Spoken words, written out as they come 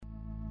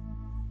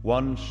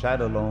one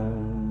sat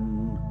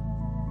alone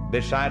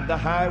beside the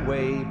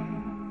highway,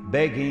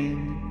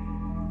 begging.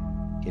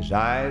 His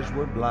eyes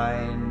were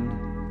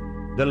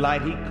blind, the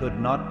light he could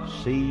not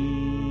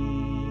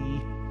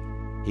see.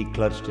 He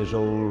clutched his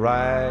old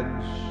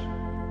rags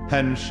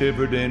and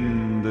shivered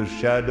in the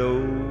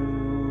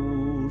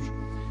shadows.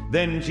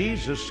 Then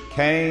Jesus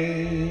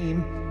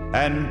came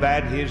and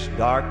bade his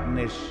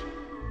darkness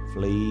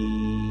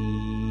flee.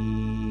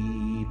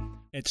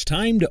 It's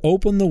time to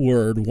open the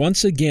Word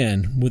once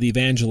again with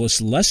Evangelist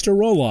Lester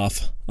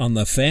Roloff on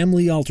the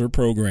Family Altar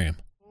program.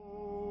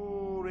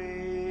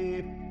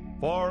 Glory,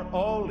 for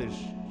all is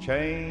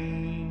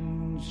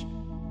changed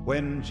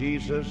when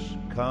Jesus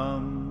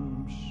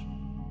comes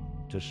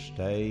to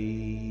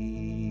stay.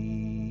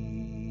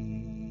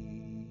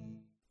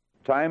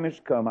 Time has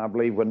come, I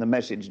believe, when the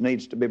message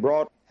needs to be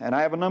brought. And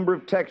I have a number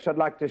of texts I'd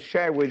like to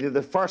share with you.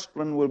 The first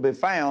one will be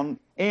found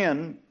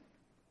in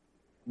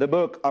the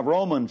book of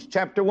Romans,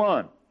 chapter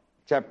 1.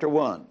 Chapter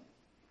 1.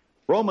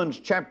 Romans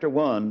chapter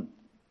 1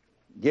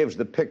 gives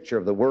the picture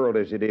of the world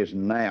as it is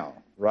now,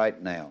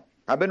 right now.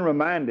 I've been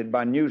reminded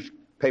by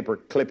newspaper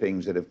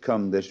clippings that have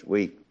come this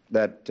week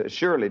that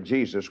surely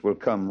Jesus will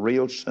come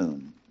real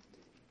soon.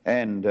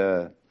 And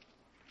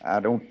I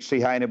don't see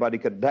how anybody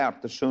could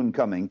doubt the soon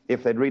coming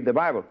if they'd read the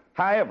Bible.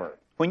 However,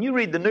 when you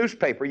read the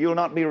newspaper, you'll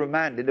not be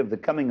reminded of the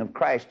coming of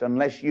Christ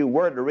unless you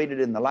were to read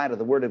it in the light of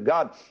the Word of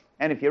God.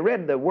 And if you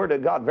read the Word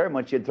of God very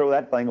much, you'd throw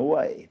that thing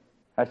away.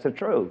 That's the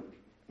truth.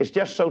 It's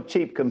just so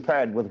cheap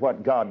compared with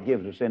what God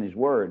gives us in His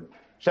Word.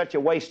 Such a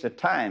waste of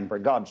time for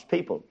God's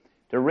people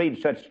to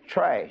read such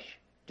trash,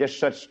 just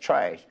such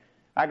trash.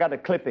 I got a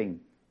clipping,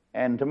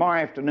 and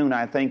tomorrow afternoon,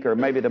 I think, or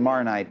maybe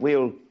tomorrow night,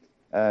 we'll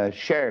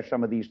share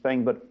some of these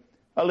things. But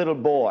a little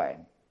boy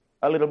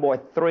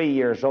 3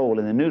 years old,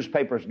 and the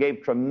newspapers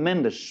gave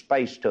tremendous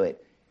space to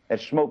it,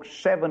 that smoked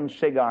 7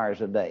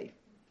 cigars a day.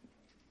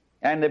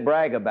 And they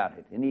brag about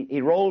it. And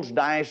he rolls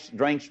dice,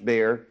 drinks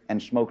beer,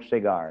 and smokes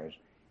cigars.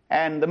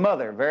 And the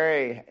mother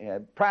very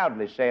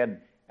proudly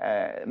said,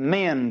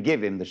 men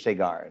give him the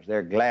cigars.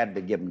 They're glad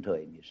to give them to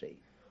him, you see.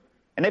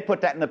 And they put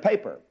that in the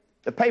paper.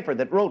 The paper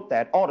that wrote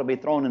that ought to be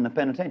thrown in the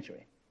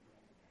penitentiary.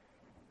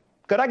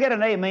 Could I get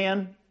an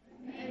amen?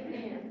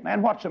 Amen.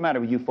 Man, what's the matter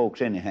with you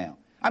folks anyhow?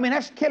 I mean,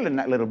 that's killing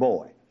that little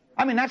boy.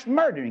 I mean, that's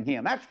murdering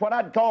him. That's what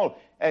I'd call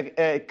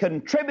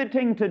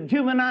contributing to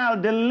juvenile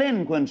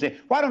delinquency.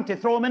 Why don't you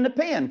throw them in the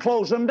pen,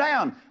 close them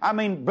down? I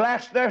mean,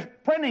 blast their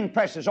printing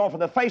presses off of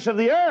the face of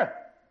the earth.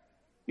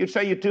 You'd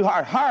say you're too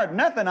hard. Hard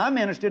nothing. I'm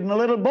interested in a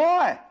little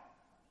boy.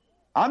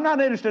 I'm not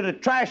interested in a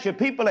trash of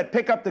people that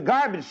pick up the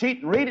garbage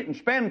sheet and read it and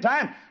spend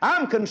time.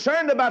 I'm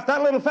concerned about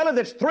that little fellow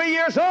that's 3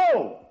 years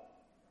old.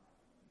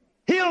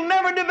 He'll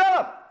never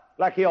develop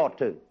like he ought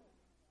to.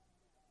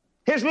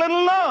 His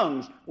little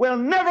lungs will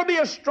never be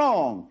as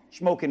strong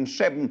smoking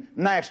 7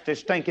 nasty,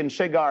 stinking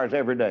cigars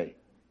every day.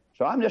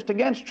 So I'm just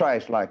against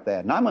trash like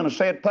that. And I'm going to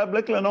say it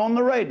publicly and on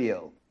the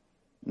radio.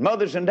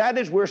 Mothers and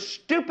daddies, we're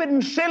stupid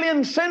and silly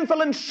and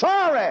sinful and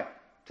sorry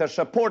to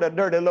support a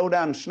dirty,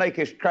 low-down,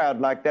 snakish crowd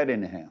like that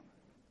anyhow.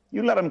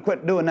 You let them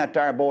quit doing that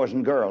to our boys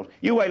and girls.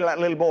 You wait till that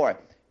little boy.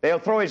 They'll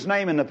throw his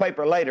name in the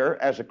paper later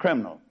as a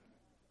criminal.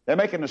 They're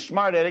making a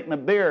smart addict and a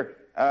beer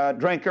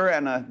drinker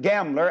and a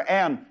gambler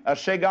and a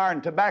cigar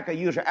and tobacco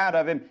user out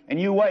of him,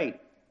 and you wait.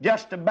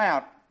 Just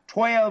about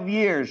 12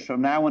 years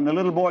from now, when the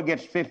little boy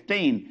gets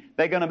 15,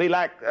 they're going to be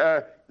like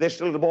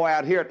this little boy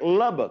out here at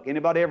Lubbock.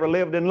 Anybody ever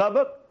lived in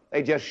Lubbock?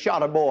 They just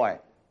shot a boy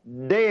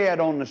dead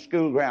on the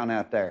school ground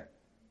out there.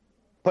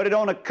 Put it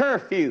on a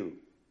curfew.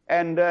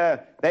 And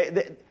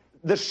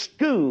the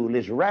school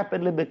is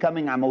rapidly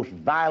becoming our most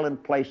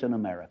violent place in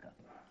America.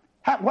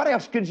 What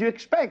else could you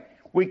expect?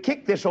 We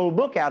kicked this old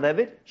book out of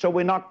it, so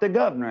we knocked the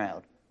governor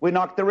out. We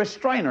knocked the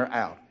restrainer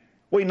out.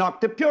 We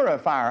knocked the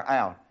purifier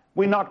out.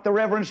 We knocked the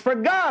reverence for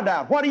God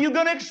out. What are you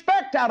going to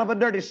expect out of a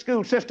dirty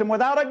school system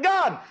without a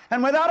God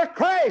and without a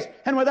Christ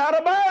and without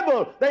a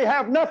Bible? They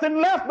have nothing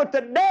left but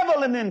the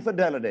devil and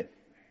infidelity.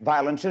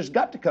 Violence has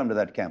got to come to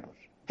that campus.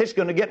 It's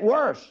going to get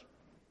worse.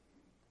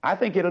 I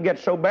think it'll get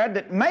so bad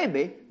that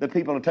maybe the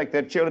people will take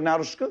their children out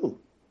of school.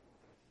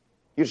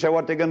 You say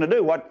what they're going to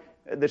do. What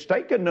the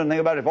state couldn't do anything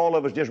about it if all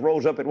of us just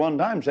rose up at one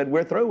time and said,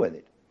 we're through with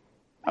it.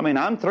 I mean,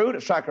 I'm through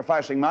to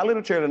sacrificing my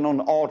little children on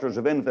the altars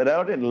of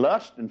infidelity and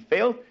lust and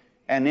filth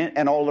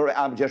and all the rest.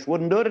 I just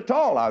wouldn't do it at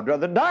all. I'd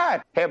rather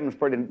die. Heaven's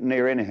pretty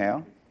near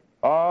anyhow.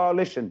 Oh,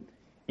 listen,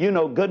 you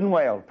know good and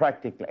well,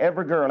 practically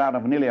every girl out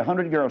of nearly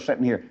 100 girls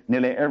sitting here,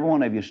 nearly every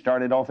one of you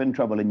started off in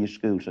trouble in your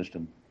school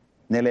system.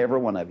 Nearly every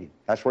one of you.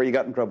 That's where you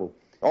got in trouble.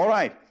 All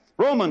right,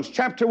 Romans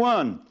chapter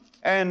 1,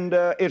 and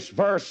it's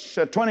verse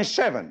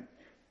 27.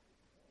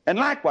 And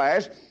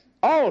likewise,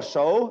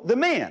 also the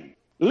men,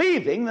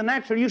 leaving the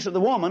natural use of the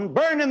woman,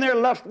 burn in their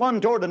lust one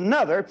toward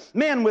another,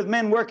 men with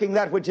men working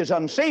that which is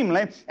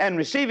unseemly, and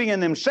receiving in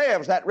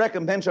themselves that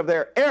recompense of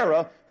their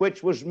error,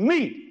 which was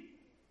meet.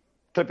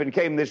 Clipping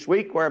came this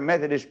week where a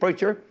Methodist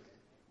preacher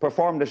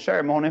performed a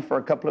ceremony for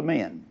a couple of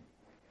men.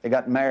 They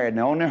got married and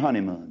they're on their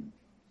honeymoon.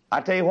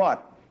 I tell you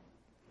what,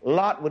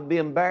 Lot would be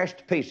embarrassed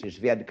to pieces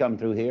if he had to come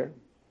through here.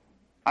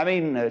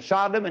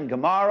 Sodom and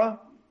Gomorrah,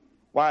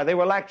 why, they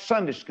were like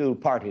Sunday school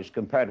parties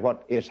compared to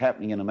what is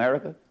happening in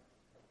America.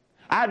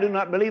 I do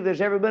not believe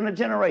there's ever been a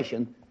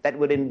generation that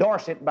would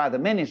endorse it by the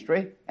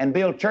ministry and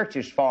build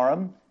churches for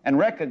them and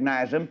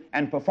recognize them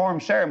and perform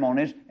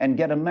ceremonies and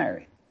get them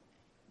married.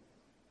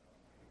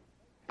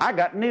 I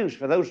got news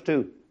for those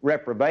two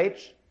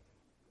reprobates.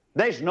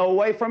 There's no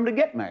way for them to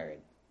get married.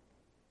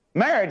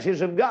 Marriage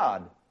is of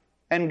God.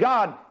 And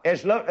God,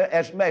 as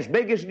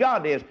big as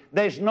God is,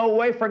 there's no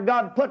way for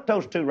God to put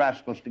those two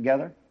rascals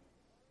together.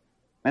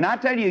 And I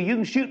tell you, you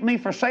can shoot me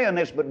for saying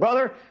this, but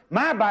brother,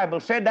 my Bible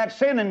said that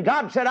sin, and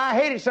God said, I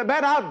hate it so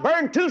bad I'll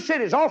burn 2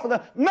 cities off of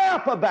the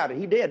map about it.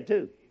 He did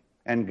too.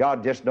 And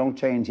God just don't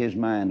change His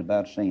mind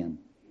about sin.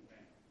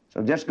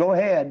 So just go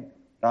ahead.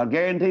 I'll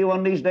guarantee you one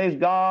of these days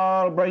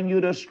God will bring you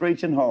to a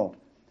screeching halt.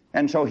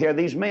 And so here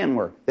these men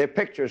were. Their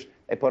pictures,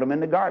 they put them in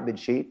the garbage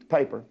sheet,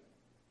 paper.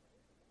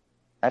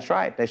 That's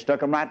right. They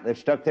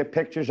stuck their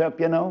pictures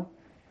up, you know,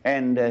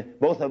 and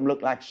both of them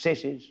looked like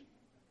sissies.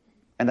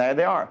 And there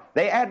they are.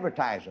 They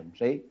advertise them,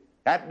 see?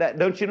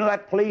 Don't you know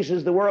that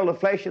pleases the world of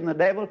flesh and the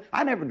devil?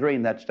 I never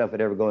dreamed that stuff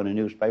would ever go in a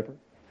newspaper.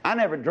 I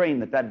never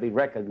dreamed that that'd be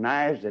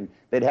recognized and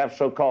they'd have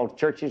so-called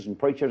churches and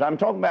preachers. I'm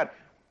talking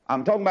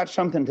about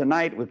something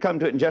tonight. We'll come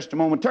to it in just a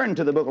moment. Turn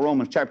to the book of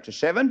Romans chapter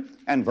 7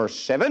 and verse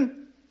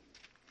 7.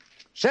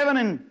 7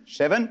 and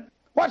 7.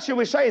 What shall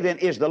we say then?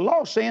 Is the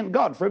law sin?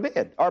 God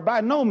forbid. Or by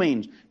no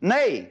means.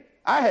 Nay,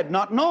 I had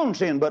not known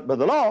sin but by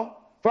the law.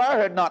 For I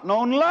had not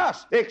known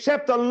lust,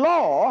 except the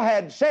law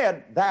had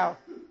said, thou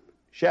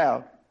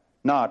shalt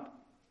not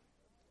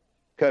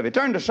covet.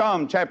 Turn to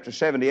Psalm chapter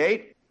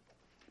 78.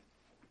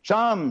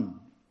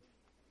 Psalm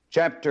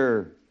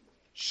chapter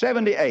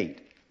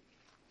 78.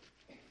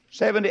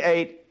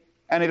 78,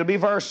 and it'll be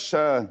verse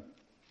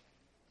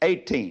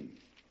 18.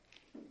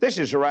 This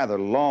is a rather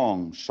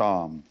long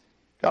psalm.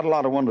 Got a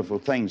lot of wonderful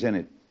things in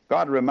it.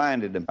 God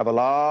reminded them of a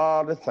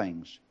lot of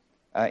things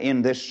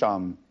in this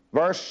psalm.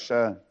 Verse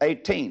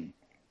 18.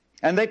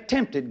 And they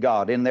tempted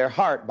God in their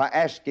heart by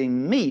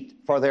asking meat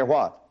for their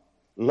what?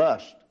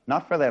 Lust.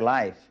 Not for their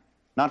life,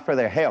 not for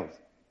their health,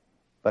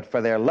 but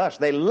for their lust.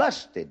 They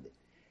lusted.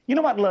 You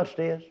know what lust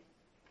is?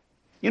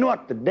 You know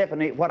what the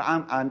definition,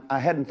 I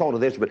hadn't thought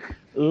of this, but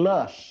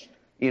lust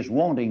is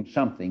wanting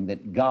something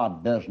that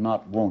God does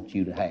not want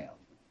you to have.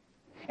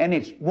 And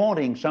it's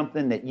wanting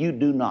something that you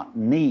do not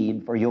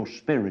need for your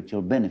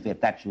spiritual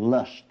benefit. That's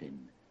lusting.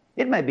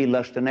 It may be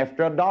lusting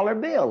after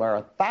 $1 bill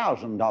or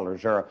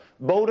 $1,000 or a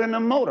boat and a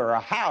motor or a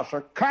house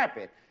or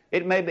carpet.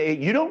 It may be,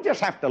 you don't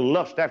just have to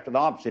lust after the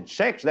opposite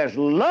sex. There's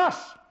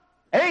lust.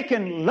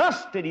 Achan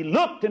lusted. He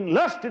looked and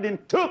lusted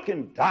and took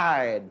and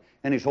died.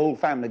 And his whole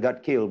family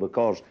got killed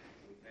because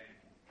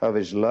of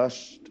his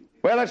lust.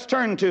 Well, let's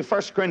turn to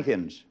 1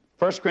 Corinthians.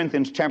 1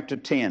 Corinthians chapter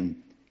 10.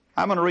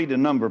 I'm going to read a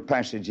number of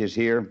passages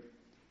here.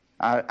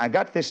 I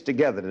got this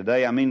together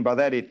today. I mean by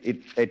that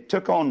it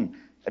took on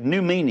a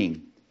new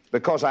meaning,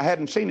 because I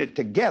hadn't seen it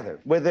together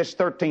with this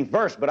 13th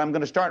verse, but I'm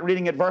going to start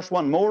reading at verse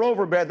 1.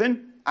 Moreover,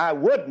 brethren, I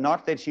would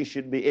not that ye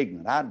should be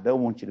ignorant. I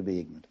don't want you to be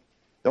ignorant.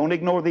 Don't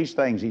ignore these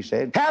things, he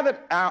said. How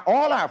that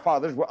all our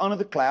fathers were under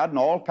the cloud, and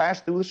all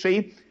passed through the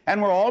sea,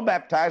 and were all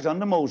baptized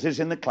unto Moses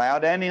in the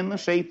cloud and in the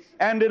sea,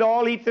 and did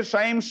all eat the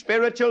same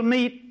spiritual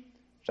meat.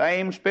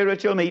 Same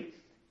spiritual meat.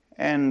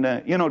 And,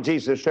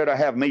 Jesus said, I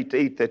have meat to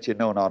eat that you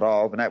know not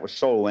of, and that was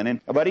soul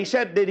winning. But he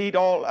said, did eat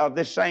all of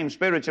this same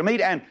spiritual meat,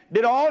 and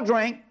did all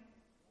drink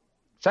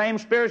same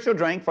spiritual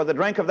drink, for the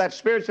drink of that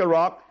spiritual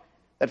rock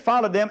that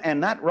followed them,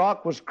 and that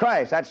rock was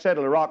Christ. That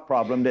settled the rock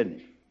problem,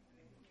 didn't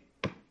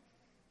it?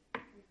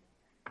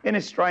 Isn't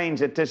it strange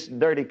that this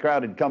dirty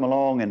crowd had come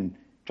along and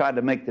tried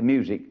to make the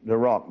music, the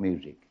rock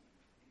music?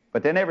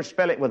 But they never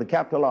spell it with a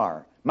capital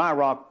R. My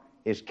rock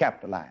is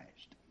capitalized.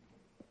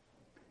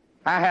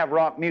 I have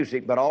rock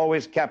music, but I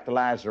always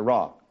capitalize the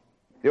rock.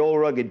 The old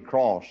rugged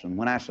cross, and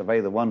when I survey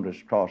the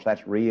wondrous cross,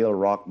 that's real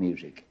rock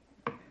music.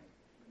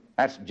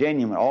 That's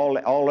genuine. All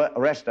the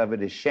rest of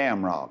it is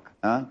shamrock.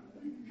 Huh?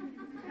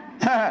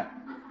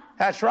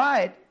 That's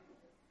right.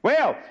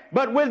 Well,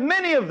 but with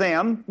many of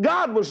them,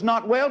 God was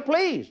not well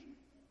pleased.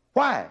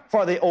 Why?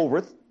 For they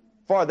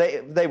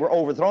were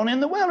overthrown in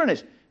the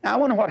wilderness. Now, I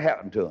wonder what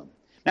happened to them.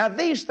 Now,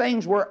 these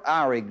things were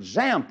our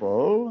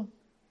example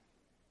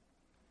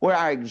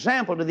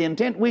to the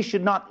intent we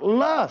should not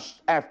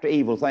lust after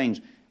evil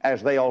things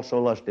as they also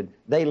lusted.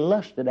 They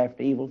lusted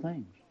after evil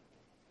things.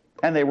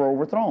 And they were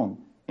overthrown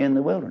in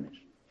the wilderness.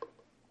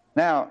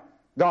 Now,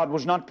 God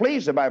was not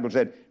pleased, the Bible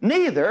said.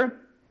 Neither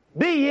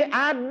be ye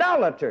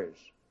idolaters,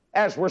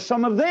 as were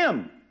some of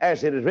them.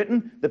 As it is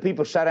written, the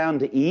people sat down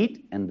to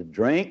eat and to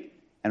drink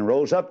and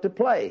rose up to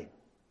play.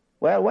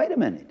 Well, wait a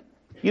minute.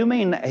 You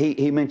mean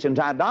he mentions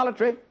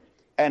idolatry,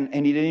 and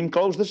he didn't even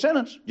close the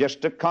sentence,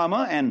 just a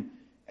comma and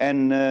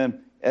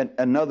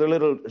another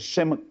little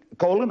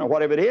semicolon or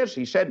whatever it is.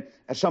 He said,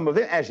 some of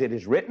them, as it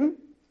is written,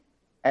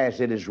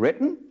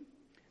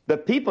 the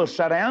people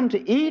sat down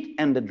to eat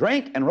and to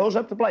drink and rose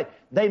up to play.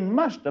 They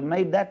must have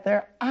made that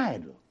their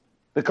idol,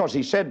 because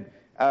he said,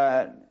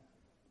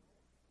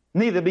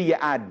 neither be ye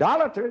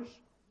idolaters,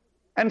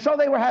 And so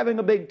they were having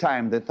a big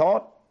time, they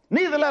thought.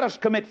 Neither let us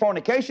commit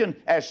fornication,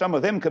 as some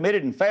of them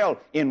committed and fell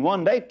in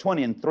one day,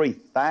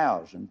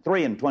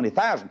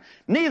 320,000.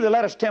 Neither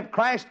let us tempt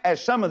Christ,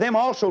 as some of them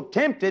also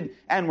tempted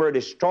and were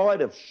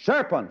destroyed of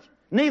serpents.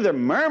 Neither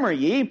murmur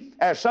ye,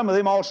 as some of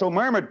them also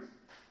murmured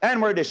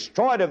and were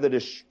destroyed of the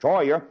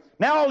destroyer.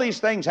 Now all these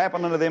things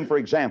happen unto them for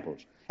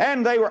examples.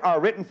 And they are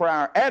written for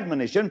our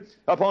admonition,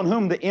 upon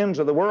whom the ends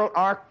of the world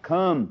are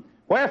come.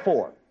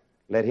 Wherefore,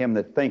 let him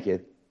that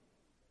thinketh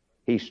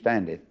he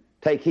standeth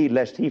take heed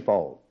lest he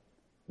fall.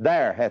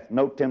 There hath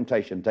no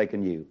temptation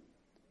taken you,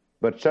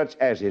 but such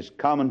as is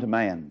common to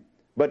man.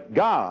 But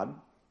God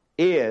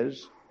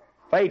is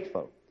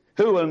faithful,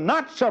 who will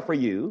not suffer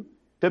you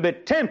to be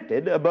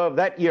tempted above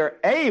that you're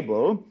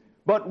able,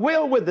 but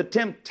will with the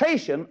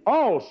temptation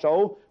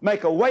also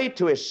make a way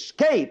to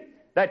escape,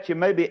 that you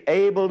may be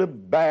able to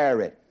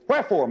bear it.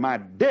 Wherefore, my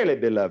dearly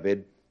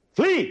beloved,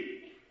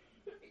 flee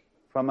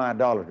from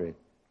idolatry.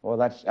 Well,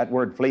 that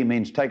word flee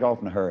means take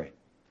off in a hurry.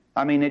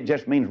 I mean, it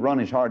just means run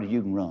as hard as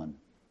you can run.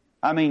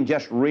 I mean,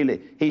 just really,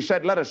 he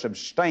said, let us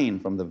abstain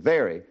from the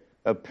very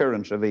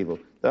appearance of evil.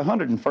 The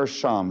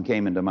 101st Psalm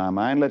came into my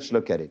mind. Let's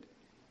look at it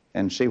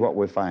and see what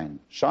we find.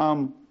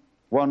 Psalm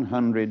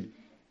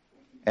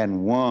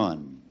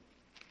 101.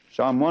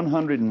 Psalm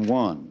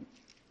 101.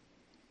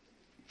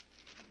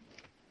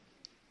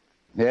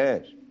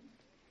 Yes.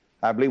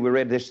 I believe we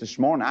read this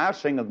morning. I'll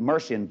sing of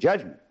mercy and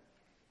judgment.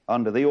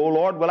 Unto thee, O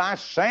Lord, will I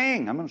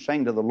sing. I'm going to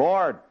sing to the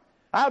Lord.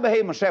 I'll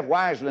behave myself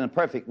wisely in a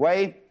perfect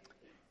way.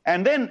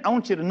 And then I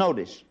want you to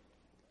notice,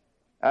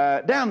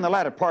 down the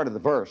latter part of the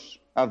verse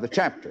of the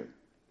chapter,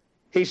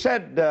 he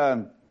said,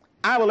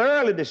 I will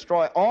early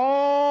destroy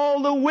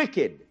all the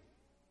wicked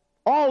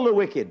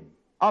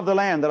of the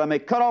land, that I may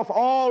cut off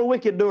all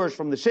wicked doers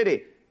from the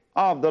city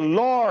of the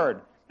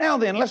Lord. Now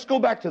then, let's go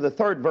back to the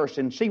 3rd verse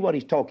and see what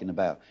he's talking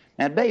about.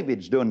 Now,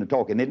 David's doing the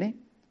talking, isn't he?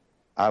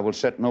 I will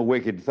set no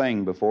wicked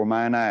thing before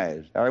mine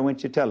eyes. Or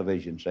went your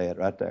television say it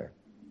right there.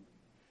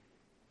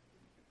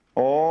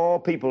 Oh,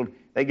 people,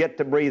 they get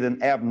to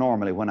breathing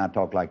abnormally when I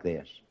talk like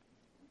this.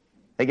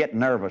 They get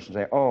nervous and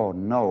say, oh,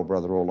 no,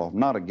 Brother Roloff,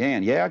 not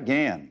again. Yeah,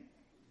 again.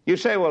 You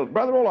say, well,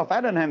 Brother Roloff,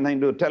 that doesn't have anything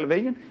to do with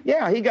television.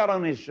 Yeah, he got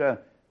on his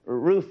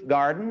roof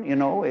garden, you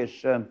know,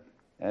 his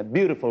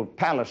beautiful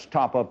palace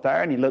top up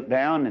there, and he looked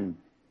down and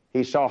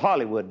he saw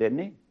Hollywood, didn't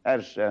he?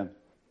 As you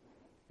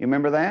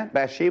remember that?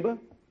 Bathsheba?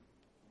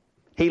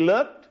 He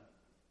looked,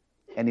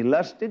 and he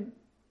lusted,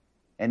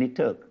 and he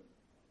took.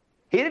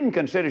 He didn't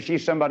consider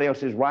she's somebody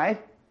else's wife.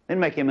 Didn't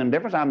make him any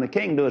difference. I'm the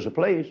king, do as I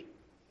please.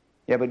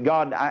 Yeah, but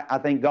God, I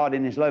think God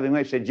in his loving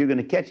way said, you're going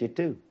to catch it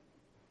too.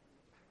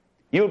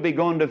 You'll be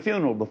going to a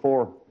funeral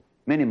before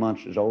many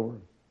months is over,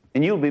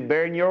 and you'll be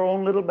bearing your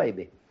own little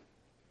baby.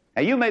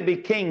 Now, you may be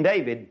King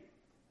David,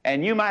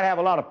 and you might have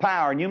a lot of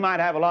power, and you might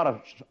have a lot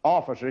of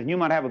officers, and you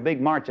might have a big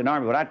marching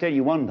army, but I tell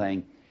you one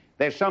thing,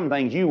 there's some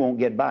things you won't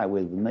get by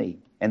with me,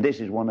 and this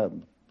is one of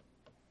them.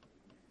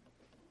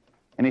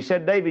 And he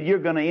said, David, you're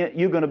going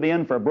to be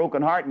in for a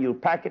broken heart, and you'll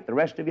pack it the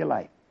rest of your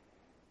life.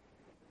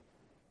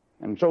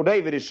 And so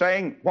David is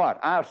saying, what?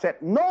 I'll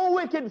set no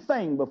wicked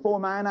thing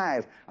before mine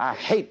eyes. I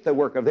hate the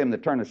work of them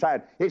that turn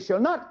aside. It shall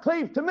not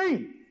cleave to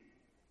me.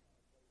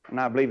 And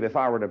I believe if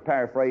I were to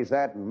paraphrase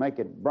that and make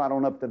it brought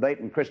on up to date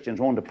and Christians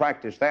want to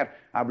practice that,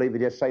 I believe we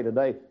just say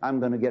today, I'm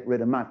going to get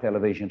rid of my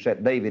television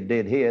set. David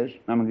did his.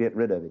 I'm going to get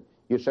rid of it.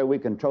 You say we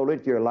control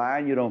it. You're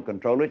lying. You don't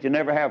control it. You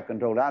never have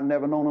controlled it. I've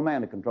never known a man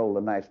to control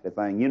the nasty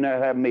thing. You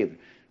never have either.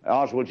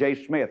 Oswald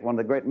J. Smith, one of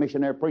the great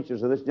missionary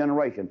preachers of this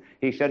generation,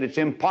 he said it's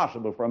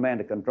impossible for a man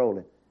to control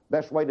it.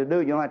 Best way to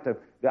do it, you don't have to,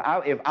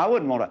 if I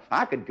wouldn't want to,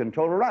 I could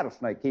control a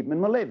rattlesnake, keep him in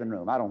my living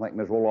room. I don't think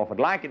Ms. Roloff would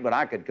like it, but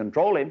I could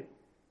control him.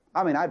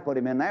 I mean, I'd put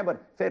him in there,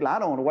 but fiddle, I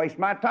don't want to waste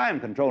my time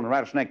controlling a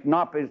rattlesnake.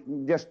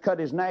 Just cut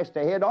his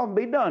nasty head off and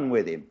be done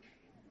with him.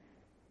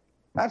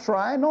 That's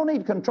right. No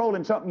need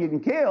controlling something you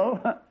can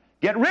kill.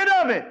 Get rid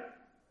of it.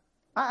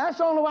 That's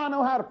the only way I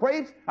know how to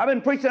preach. I've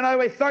been preaching that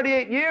way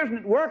 38 years, and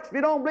it works. If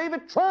you don't believe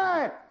it,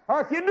 try it.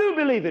 Or if you do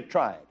believe it,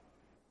 try it.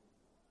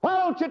 Why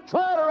don't you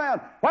try it around?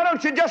 Why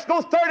don't you just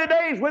go 30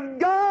 days with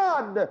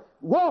God?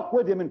 Walk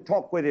with Him and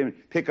talk with Him.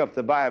 Pick up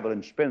the Bible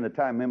and spend the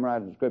time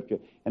memorizing Scripture,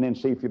 and then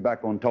see if you're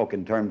back on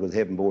talking terms with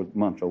Heaven before the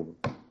month's over.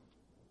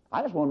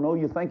 I just want to know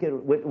you think it.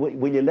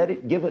 Will you let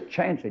it give it a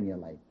chance in your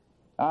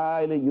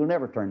life? You'll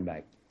never turn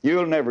back.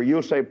 You'll never.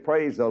 You'll say,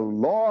 praise the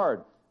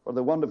Lord for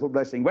the wonderful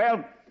blessing.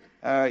 Well,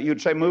 you'd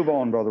say, move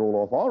on, Brother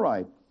Roloff. All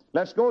right.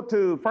 Let's go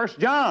to 1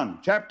 John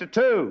chapter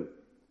 2.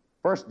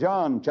 1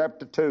 John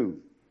chapter 2.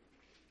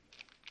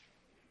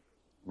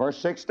 Verse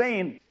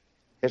 16,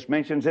 this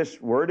mentions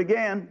this word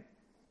again.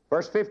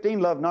 Verse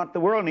 15, love not the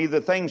world, neither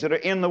the things that are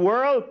in the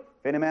world.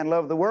 If any man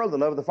love the world, the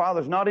love of the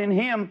Father is not in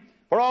him.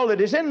 For all that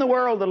is in the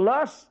world, the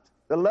lust.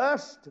 I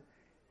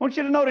want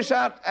you to notice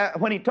out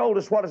when he told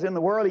us what is in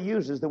the world, he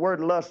uses the word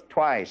lust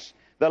twice.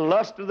 The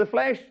lust of the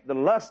flesh, the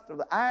lust of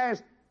the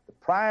eyes, the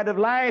pride of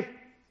life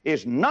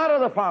is not of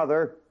the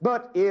Father,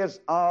 but is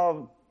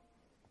of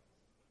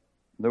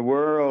the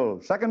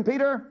world. 2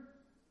 Peter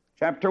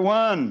chapter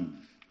 1.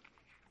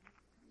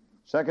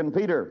 2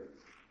 Peter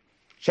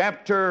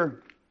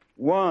chapter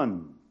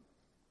 1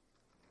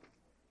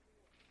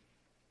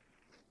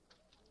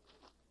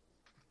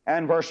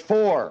 and verse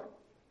 4.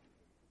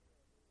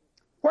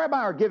 Whereby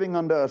are giving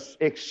unto us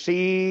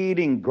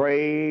exceeding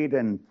great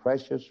and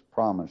precious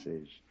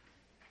promises,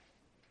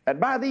 that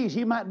by these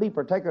ye might be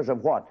partakers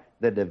of what?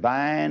 The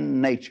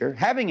divine nature,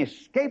 having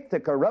escaped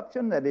the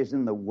corruption that is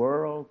in the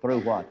world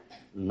through what?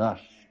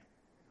 Lust.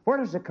 Where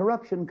does the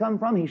corruption come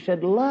from? He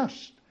said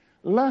lust.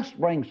 Lust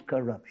brings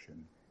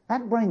corruption.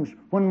 That brings,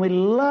 when we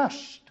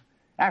lust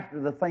after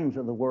the things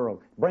of the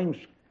world,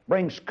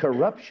 brings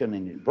corruption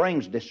and it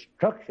brings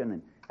destruction,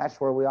 and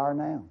that's where we are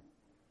now.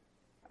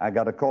 I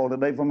got a call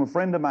today from a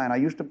friend of mine. I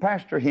used to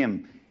pastor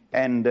him,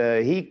 and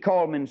he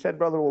called me and said,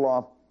 Brother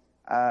Olaf,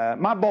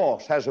 my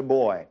boss has a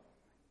boy,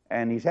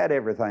 and he's had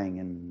everything,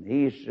 and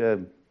he's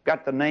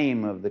got the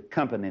name of the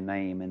company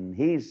name, and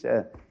he's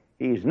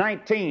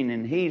 19,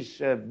 and he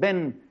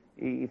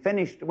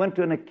went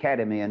to an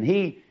academy, and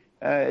he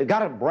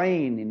got a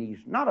brain, and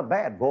he's not a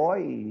bad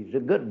boy, he's a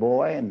good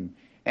boy,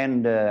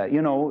 and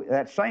you know,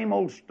 that same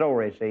old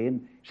story, see,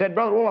 and said,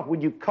 Brother Olaf,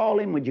 would you call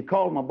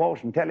my boss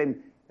and tell him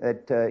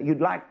that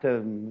you'd like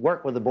to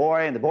work with the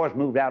boy, and the boy's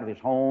moved out of his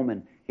home,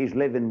 and he's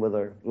living with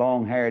a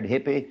long-haired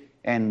hippie,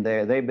 and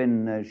they've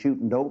been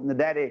shooting dope, and the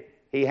daddy,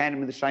 he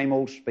handed me the same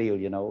old spiel,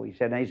 you know. He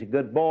said, he's a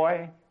good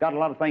boy, got a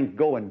lot of things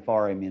going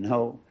for him, you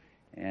know,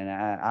 and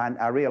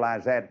I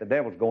realized that the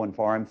devil's going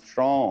for him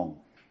strong,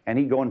 and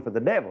he's going for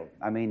the devil.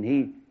 I mean,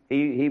 he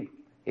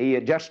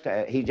just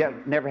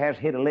never has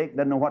hit a lick,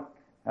 doesn't know what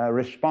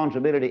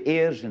responsibility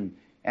is, and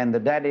the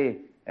daddy,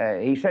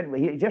 he said,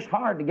 he's just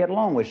hard to get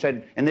along with. He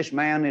said, and this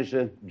man is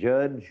a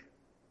judge.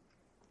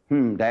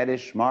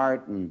 Daddy's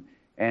smart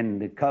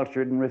and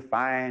cultured and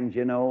refined,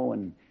 you know.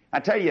 And I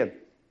tell you,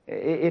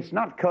 it's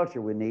not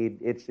culture we need,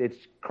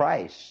 it's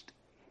Christ.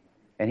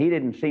 And he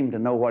didn't seem to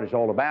know what it's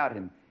all about.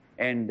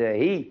 And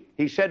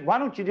he said, why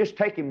don't you just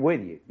take him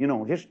with you? You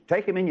know, just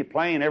take him in your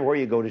plane, everywhere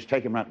you go, just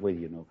take him right with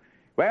you, you know.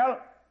 Well,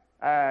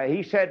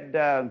 he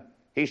said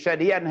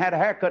he hadn't had a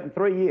haircut in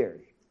 3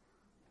 years.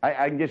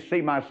 I can just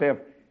see myself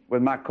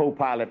with my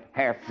co-pilot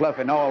hair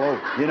fluffing all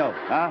over, you know,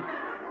 huh?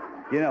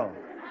 You know.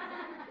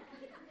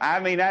 I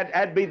mean,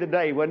 that'd be the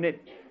day, wouldn't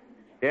it?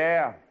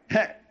 Yeah.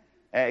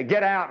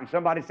 Get out, and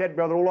somebody said,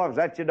 Brother Olaf, is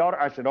that your daughter?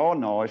 I said, oh,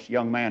 no, it's a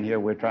young man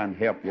here. We're trying to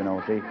help, you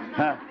know, see.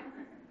 Huh?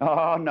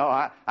 Oh, no,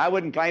 I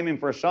wouldn't claim him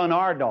for a son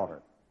or a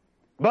daughter.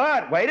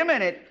 But, wait a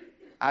minute.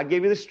 I'll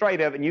give you the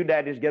straight of it, and you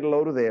daddies get a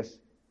load of this.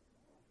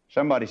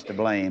 Somebody's to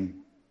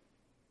blame.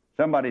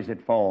 Somebody's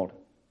at fault.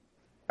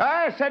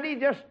 I said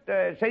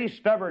said he's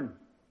stubborn.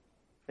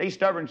 He's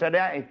stubborn, said,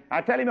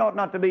 I tell him he ought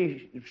not to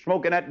be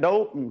smoking that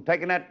dope and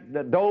taking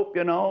that dope,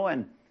 you know,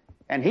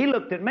 and he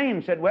looked at me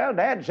and said, well,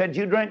 Dad said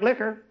you drink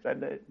liquor.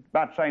 Said,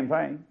 about the same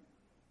thing.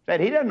 Said,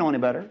 he doesn't know any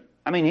better.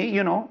 I mean, he,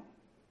 you know,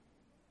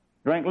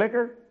 drink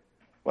liquor.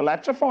 Well,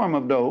 that's a form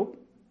of dope.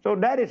 So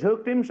Daddy's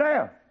hooked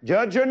himself.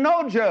 Judge or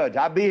no judge,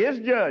 I'll be his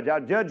judge. I'll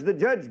judge the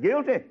judge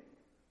guilty.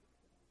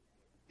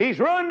 He's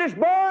ruined this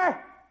boy.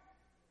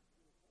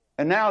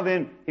 And now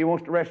then, he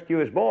wants to rescue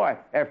his boy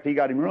after he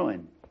got him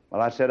ruined.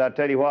 Well, I said, I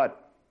tell you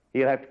what,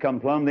 he'll have to come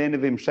plumb the end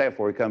of himself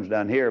before he comes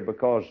down here,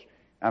 because,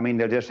 I mean,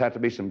 there'll just have to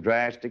be some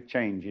drastic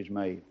changes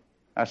made.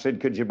 I said,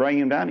 could you bring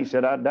him down? He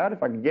said, I doubt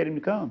if I could get him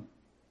to come,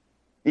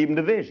 even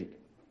to visit.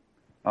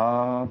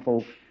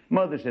 Folks,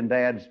 mothers and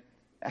dads,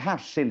 how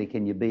silly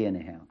can you be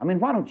anyhow? I mean,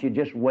 why don't you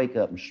just wake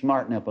up and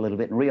smarten up a little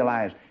bit and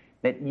realize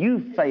that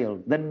you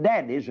failed. The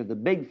daddies are the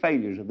big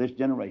failures of this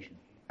generation.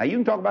 Now, you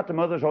can talk about the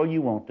mothers all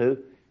you want to,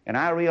 and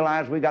I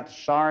realize we got the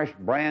sorriest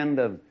brand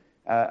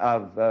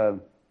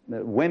of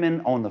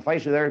women on the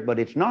face of the earth, but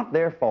it's not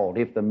their fault.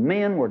 If the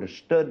men were to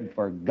stood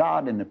for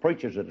God and the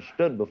preachers that have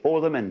stood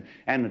before them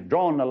and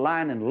drawn the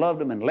line and loved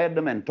them and led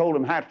them and told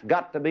them how it's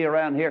got to be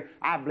around here,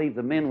 I believe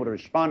the men would have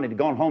responded,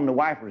 gone home, the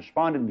wife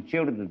responded, the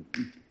children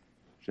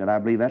said, I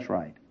believe that's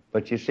right.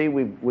 But you see,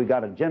 we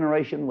got a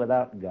generation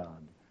without God,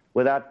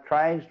 without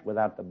Christ,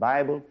 without the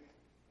Bible,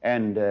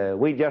 and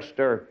we just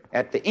are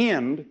at the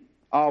end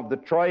of the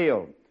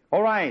trail.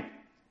 All right.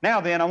 Now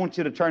then, I want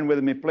you to turn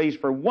with me, please,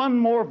 for one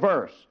more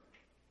verse.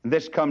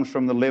 This comes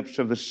from the lips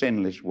of the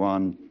sinless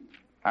one,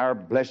 our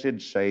blessed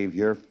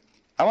Savior.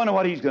 I wonder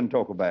what he's going to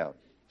talk about.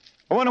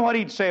 I wonder what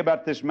he'd say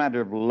about this matter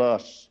of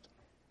lust.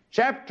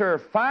 Chapter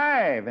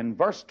 5 and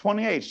verse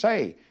 28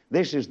 say,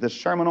 this is the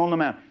Sermon on the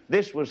Mount.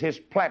 This was his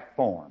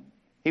platform.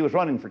 He was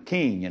running for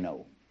king, you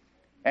know,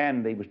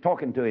 and he was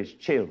talking to his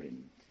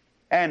children.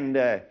 And,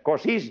 of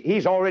course,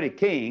 he's already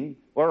king.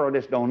 We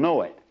just don't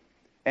know it.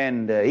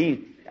 And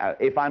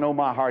if I know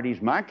my heart,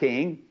 he's my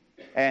king.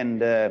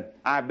 And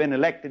I've been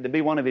elected to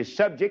be one of his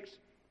subjects,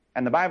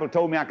 and the Bible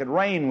told me I could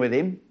reign with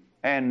him.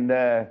 And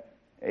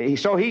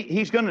so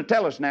he's going to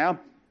tell us now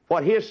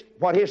what his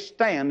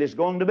stand is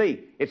going to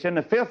be. It's in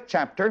the 5th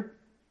chapter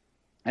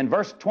and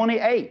verse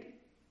 28.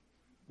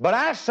 But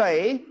I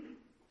say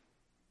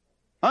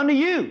unto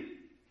you,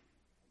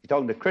 he's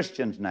talking to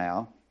Christians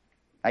now.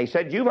 He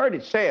said, you've heard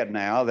it said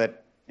now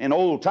that in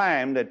old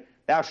time that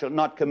thou shalt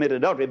not commit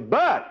adultery,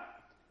 but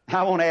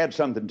I want to add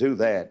something to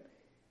that.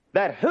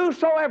 That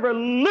whosoever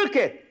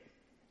looketh.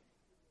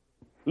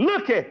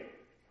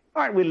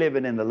 Aren't we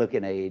living in the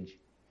looking age?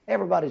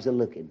 Everybody's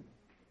a-looking.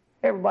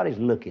 Everybody's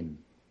looking.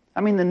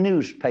 I mean, the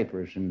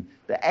newspapers and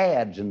the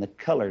ads and the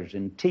colors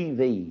and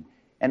TV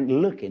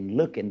and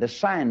looking. The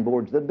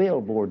signboards, the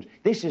billboards.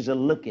 This is a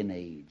looking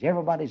age.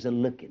 Everybody's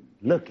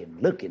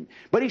a-looking.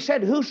 But he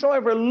said,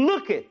 whosoever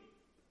looketh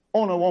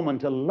on a woman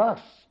to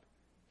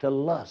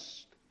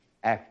lust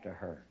after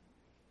her.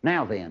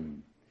 Now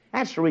then,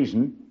 that's the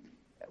reason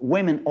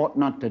women ought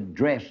not to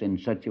dress in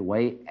such a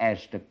way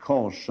as to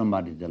cause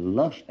somebody to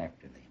lust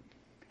after them.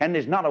 And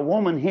there's not a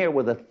woman here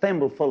with a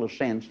thimble full of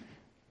sense,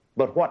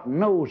 but what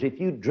knows if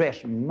you dress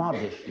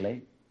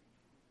modestly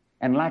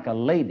and like a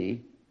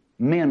lady,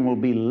 men will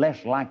be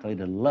less likely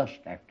to lust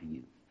after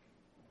you.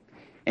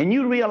 And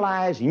you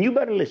realize, and you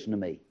better listen to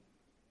me,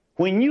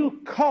 when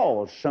you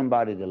cause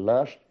somebody to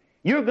lust,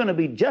 you're going to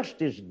be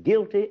just as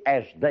guilty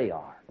as they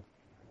are.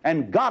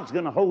 And God's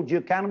going to hold you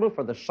accountable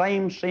for the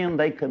same sin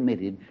they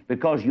committed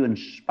because you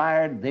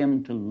inspired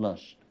them to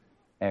lust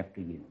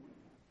after you.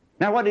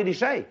 Now, what did he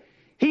say?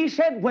 He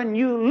said, when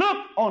you look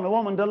on a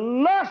woman to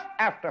lust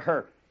after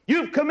her,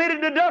 you've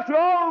committed adultery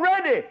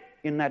already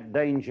in that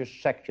dangerous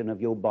section of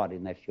your body,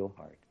 and that's your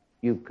heart.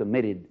 You've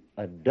committed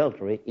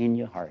adultery in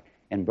your heart.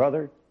 And,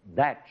 brother,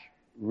 that's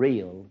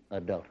real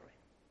adultery.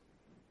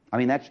 I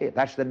mean, that's it.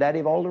 That's the daddy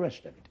of all the rest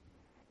of it.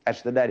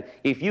 That's the daddy.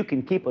 If you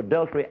can keep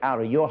adultery out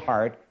of your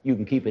heart, you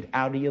can keep it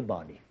out of your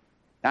body.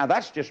 Now,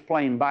 that's just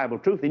plain Bible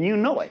truth, and you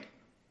know it.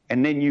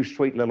 And then you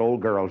sweet little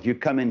old girls, you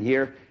come in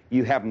here,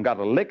 you haven't got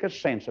a lick of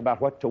sense about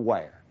what to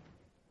wear.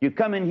 You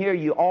come in here,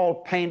 you all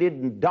painted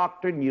and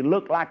doctored, and you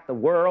look like the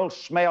world,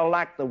 smell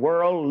like the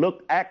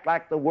world, act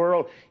like the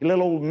world, your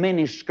little old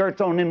mini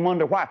skirts on and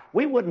wonder why.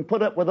 We wouldn't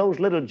put up with those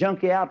little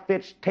junky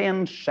outfits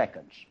 10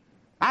 seconds.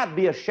 I'd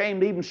be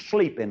ashamed to even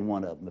sleep in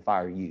one of them if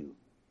I were you.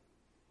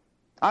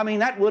 I mean,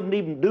 that wouldn't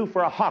even do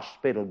for a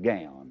hospital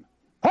gown.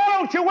 Why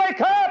don't you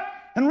wake up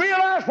and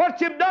realize what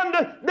you've done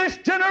to this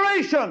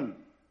generation?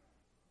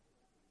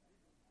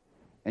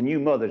 And you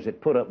mothers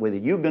that put up with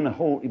it, you're going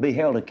to be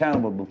held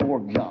accountable before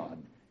God.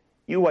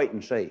 You wait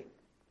and see.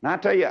 Now,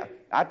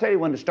 I tell you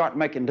when to start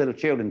making little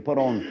children put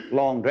on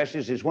long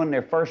dresses is when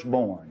they're first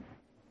born.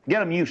 Get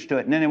them used to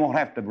it, and then they won't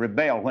have to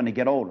rebel when they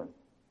get older.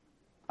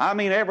 I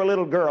mean, every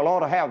little girl ought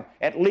to have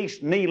at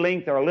least knee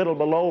length or a little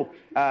below.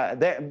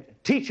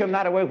 Teach them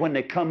that way when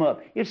they come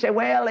up. You say,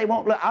 well, they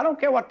won't look. I don't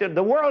care what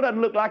the world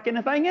doesn't look like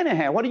anything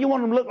anyhow. What do you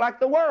want them to look like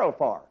the world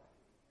for?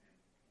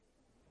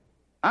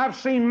 I've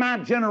seen my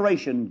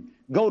generation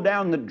go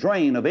down the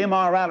drain of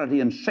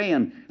immorality and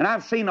sin, and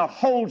I've seen a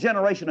whole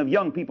generation of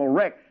young people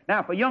wrecked.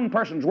 Now, if a young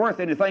person's worth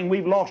anything,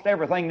 we've lost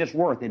everything that's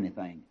worth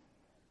anything.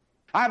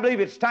 I believe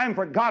it's time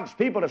for God's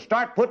people to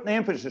start putting the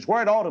emphasis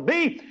where it ought to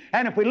be,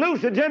 and if we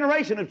lose a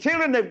generation of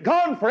children, they've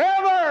gone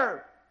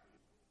forever.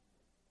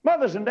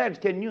 Mothers and dads,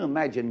 can you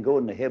imagine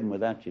going to heaven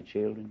without your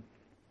children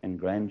and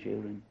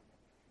grandchildren?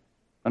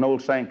 An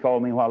old saint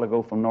called me a while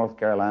ago from North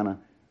Carolina,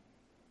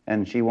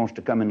 and she wants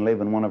to come and live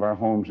in one of our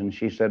homes, and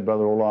she said,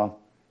 Brother Olaf,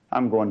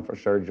 I'm going for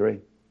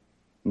surgery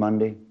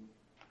Monday.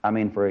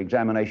 For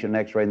examination,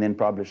 x-ray, and then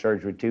probably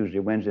surgery Tuesday,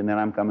 Wednesday, and then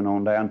I'm coming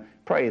on down.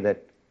 Pray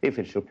that if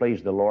it shall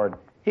please the Lord,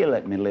 He'll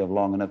let me live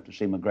long enough to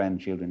see my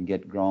grandchildren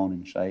get grown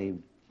and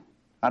saved.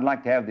 I'd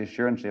like to have the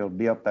assurance they'll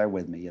be up there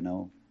with me, you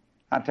know.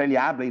 I tell you,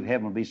 I believe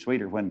heaven will be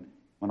sweeter when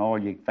all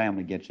your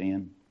family gets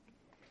in.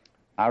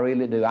 I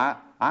really do.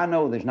 I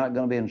know there's not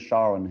going to be any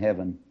sorrow in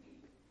heaven.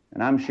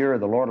 And I'm sure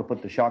the Lord will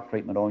put the shock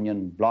treatment on you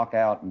and blot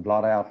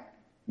out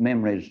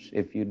memories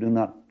if you do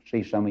not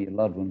see some of your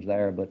loved ones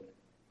there. But,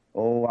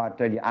 I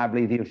tell you, I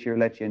believe He'll sure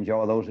let you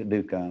enjoy those that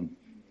do come.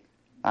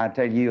 I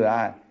tell you,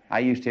 I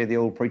used to hear the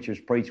old preachers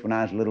preach when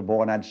I was a little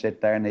boy, and I'd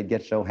sit there and they'd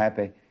get so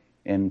happy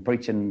in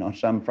preaching on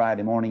some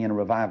Friday morning in a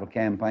revival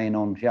campaign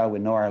on shall we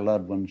know our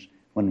loved ones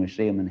when we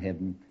see them in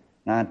heaven.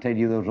 And I tell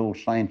you, those old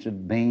saints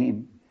would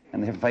beam,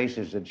 and their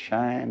faces would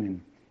shine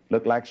and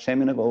look like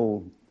Simeon of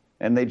old.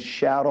 And they'd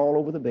shout all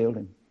over the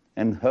building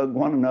and hug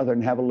one another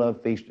and have a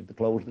love feast at the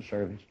close of the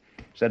service.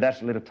 So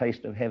that's a little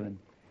taste of heaven.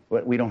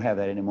 But we don't have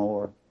that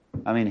anymore.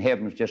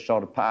 Heaven's just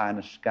sort of pie in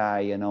the sky,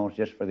 you know. It's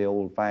just for the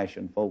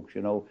old-fashioned folks,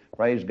 you know.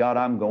 Praise God,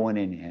 I'm going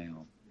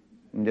anyhow.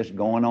 I'm just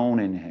going on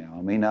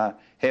anyhow.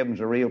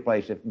 Heaven's a real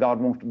place. If God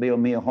wants to build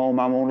me a home,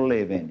 I want to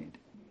live in it.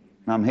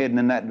 I'm heading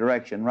in that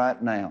direction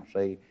right now,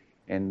 see.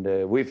 And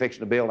we're fixing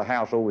to build a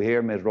house over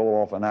here, Ms.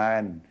 Roloff and I,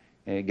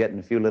 and getting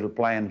a few little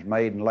plans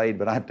made and laid.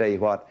 But I tell you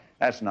what,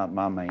 that's not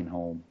my main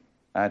home.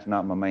 That's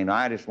not my main.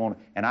 I just want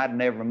to, and I'd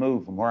never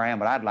move from where I am,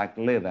 but I'd like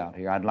to live out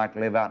here. I'd like to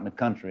live out in the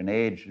country, in the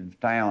edge of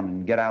town,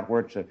 and get out where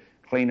it's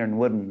cleaner and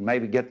wouldn't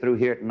maybe get through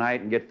here at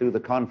night and get through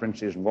the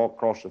conferences and walk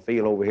across the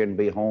field over here and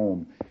be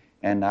home.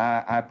 And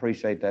I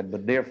appreciate that.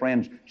 But, dear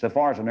friends, so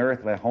far as an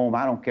earthly home,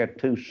 I don't care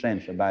 2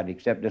 cents about it,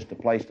 except just a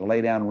place to lay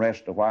down and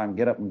rest a while and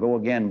get up and go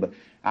again. But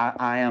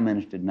I am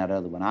interested in that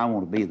other one. I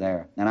want to be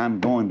there, and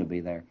I'm going to be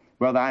there.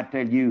 Brother, I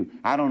tell you,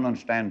 I don't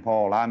understand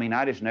Paul. I mean,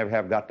 I just never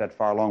have got that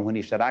far along when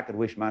he said, I could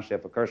wish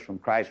myself a curse from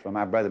Christ for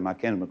my brother, my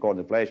kinsman according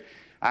to the flesh.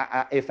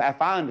 If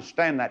I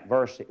understand that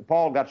verse,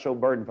 Paul got so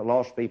burdened for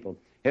lost people.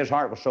 His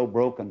heart was so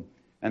broken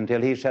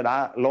until he said,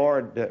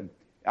 Lord,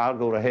 I'll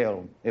go to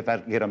hell if I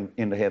get them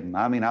into heaven.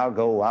 I mean,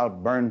 I'll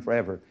burn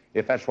forever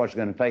if that's what it's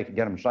going to take to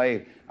get them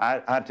saved.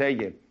 I tell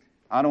you,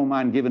 I don't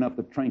mind giving up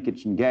the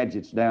trinkets and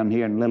gadgets down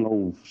here and little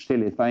old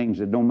silly things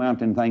that don't amount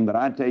to anything, but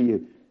I tell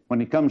you, when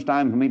it comes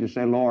time for me to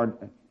say, Lord,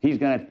 He's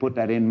going to have to put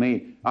that in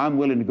me. I'm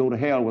willing to go to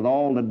hell with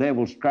all the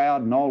devil's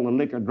crowd and all the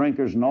liquor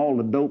drinkers and all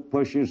the dope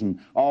pushers and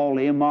all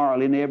the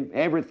immoral and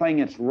everything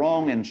that's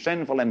wrong and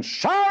sinful and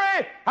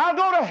sorry. I'll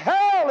go to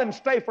hell and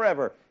stay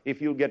forever.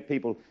 If you'll get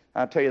people,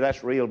 I tell you,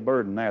 that's real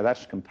burden there.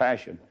 That's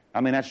compassion.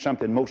 I mean, that's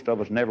something most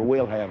of us never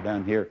will have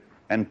down here.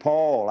 And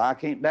Paul, I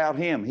can't doubt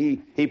him.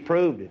 He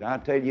proved it. I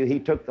tell you, he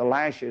took the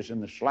lashes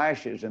and the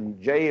slashes and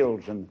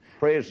jails and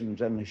prisons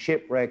and the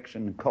shipwrecks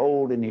and the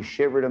cold, and he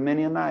shivered a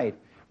many a night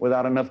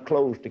without enough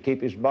clothes to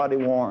keep his body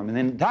warm, and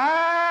then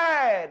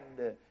died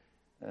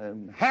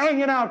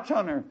hanging out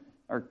somewhere,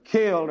 or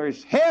killed, or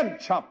his head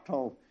chopped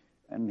off.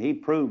 And he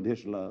proved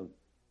his love.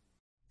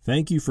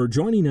 Thank you for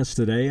joining us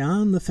today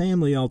on the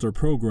Family Altar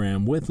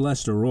program with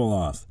Lester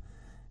Roloff.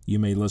 You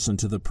may listen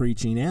to the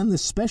preaching and the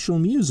special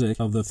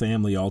music of the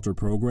Family Altar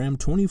program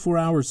 24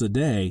 hours a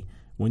day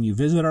when you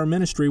visit our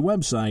ministry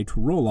website,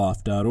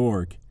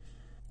 roloff.org.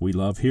 We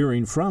love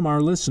hearing from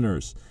our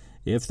listeners.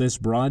 If this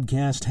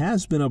broadcast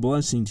has been a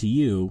blessing to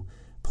you,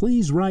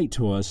 please write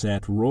to us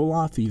at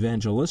Roloff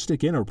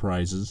Evangelistic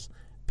Enterprises,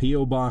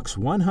 P.O. Box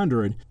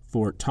 100,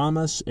 Fort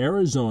Thomas,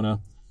 Arizona,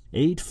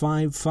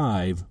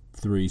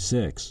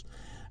 85536.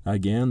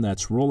 Again,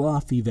 that's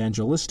Roloff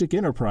Evangelistic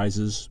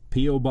Enterprises,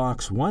 P.O.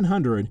 Box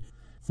 100,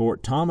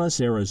 Fort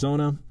Thomas,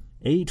 Arizona,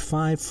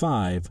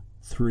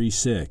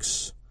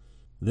 85536.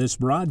 This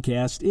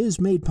broadcast is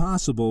made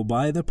possible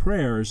by the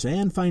prayers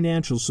and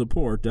financial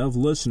support of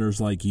listeners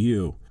like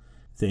you.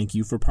 Thank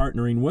you for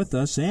partnering with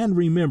us, and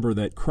remember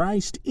that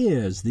Christ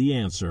is the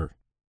answer.